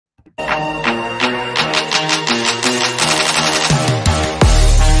All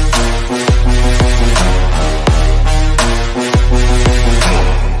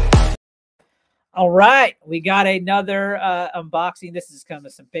right, we got another unboxing. This is kind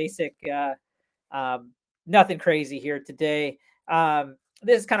of some basic, nothing crazy here today.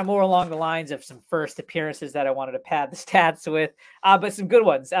 This is kind of more along the lines of some first appearances that I wanted to pad the stats with, but some good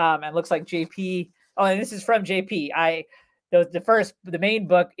ones. And looks like JP. Oh, and this is from JP. The main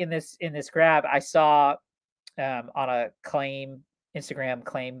book in this grab I saw on a Instagram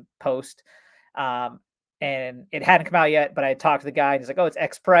claim post, and it hadn't come out yet. But I talked to the guy, and he's like, "Oh, it's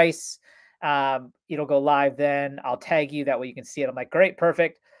X price. It'll go live then. I'll tag you that way you can see it." I'm like, "Great,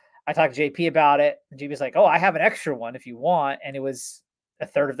 perfect." I talked to JP about it, and JP's like, "Oh, I have an extra one if you want," and it was a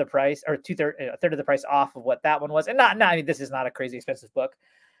third of the price, or a third of the price off of what that one was. And I mean, this is not a crazy expensive book.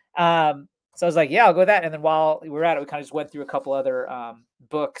 So I was like, "Yeah, I'll go with that." And then while we were at it, we kind of just went through a couple other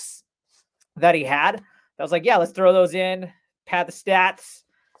books that he had. I was like, "Yeah, let's throw those in, pad the stats.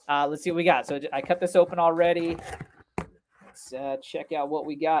 Let's see what we got." So I cut this open already. Let's check out what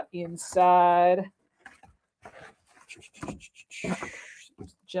we got inside.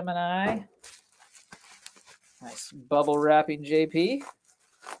 Gemini. Nice bubble wrapping, JP.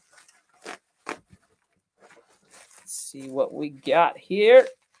 Let's see what we got here.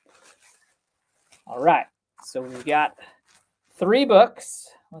 All right. So we've got 3 books.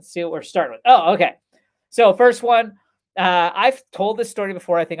 Let's see what we're starting with. Oh, okay. So first one, I've told this story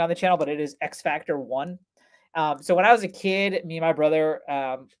before, I think, on the channel, but it is X Factor 1. So when I was a kid, me and my brother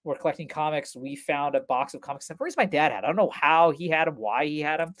were collecting comics. We found a box of comics. Where's my dad had? I don't know how he had them, why he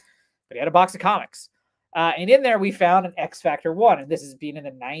had them, but he had a box of comics. And in there, we found an X Factor 1. And this is being in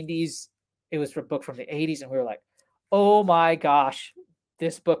the 90s. It was for a book from the 80s. And we were like, oh my gosh,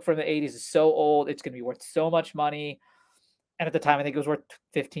 this book from the 80s is so old. It's going to be worth so much money. And at the time, I think it was worth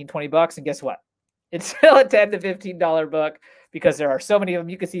 15, 20 bucks. And guess what? It's still a $10 to $15 book because there are so many of them.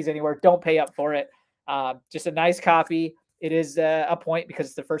 You can see these anywhere. Don't pay up for it. Just a nice copy. It is a point because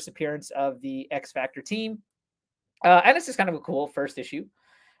it's the first appearance of the X Factor team. And it's just kind of a cool first issue.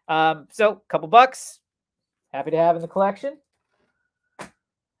 So a couple bucks. Happy to have in the collection.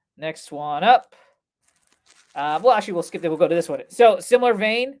 Next one up. Well, actually, we'll skip that. We'll go to this one. So similar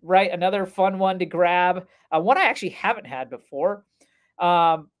vein, right? Another fun one to grab. One I actually haven't had before.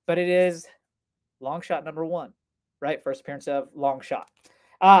 But it is Longshot #1, right? First appearance of Longshot.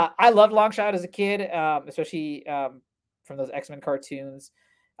 I loved Longshot as a kid, especially from those X-Men cartoons.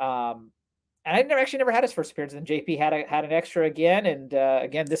 And I never had his first appearance. And JP had an extra again. And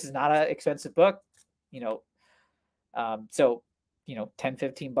again, this is not an expensive book, so 10,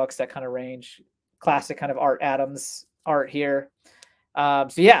 15 bucks, that kind of range. Classic kind of Art Adams art here. So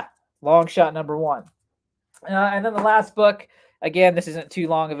yeah, Longshot #1. And then the last book, again, this isn't too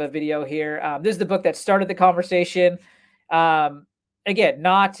long of a video here. This is the book that started the conversation. Again,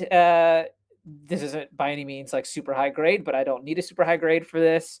 this isn't by any means like super high grade, but I don't need a super high grade for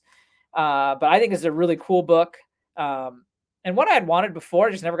this. But I think it's a really cool book. And one I had wanted before,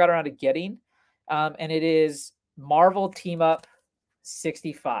 I just never got around to getting. And it is Marvel Team Up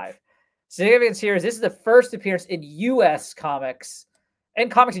 65. Significance here is this is the first appearance in U.S. comics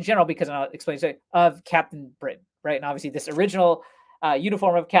and comics in general, because I'll explain of Captain Britain, right? And obviously this original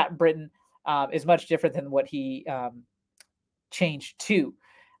uniform of Captain Britain is much different than what he changed to.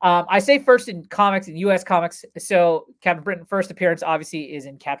 I say first in comics, in U.S. comics. So Captain Britain first appearance obviously is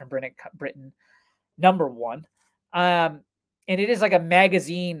in Captain Britain #1. And it is like a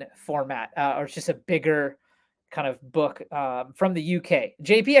magazine format, or it's just a bigger kind of book from the UK.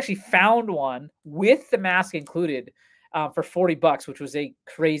 JP actually found one with the mask included for 40 bucks, which was a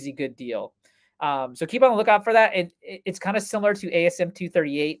crazy good deal. So keep on the lookout for that. And it's kind of similar to ASM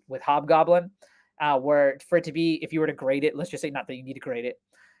 238 with Hobgoblin, where for it to be, if you were to grade it, let's just say, not that you need to grade it,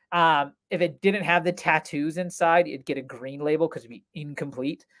 if it didn't have the tattoos inside, it'd get a green label because it'd be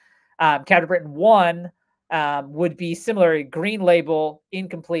incomplete. Captain Britain 1 would be similar, green label,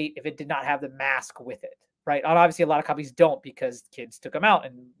 incomplete, if it did not have the mask with it, right? And obviously a lot of copies don't because kids took them out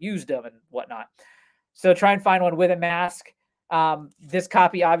and used them and whatnot. So try and find one with a mask. This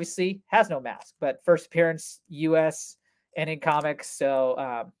copy obviously has no mask, but first appearance US and in comics.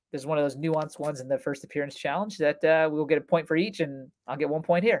 So there's one of those nuanced ones in the first appearance challenge that we'll get a point for each, and I'll get 1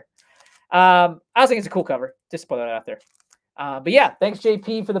 point here. I also think it's a cool cover. Just put that out there. But yeah, thanks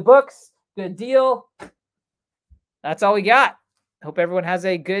JP for the books. Good deal. That's all we got. Hope everyone has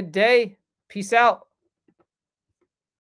a good day. Peace out.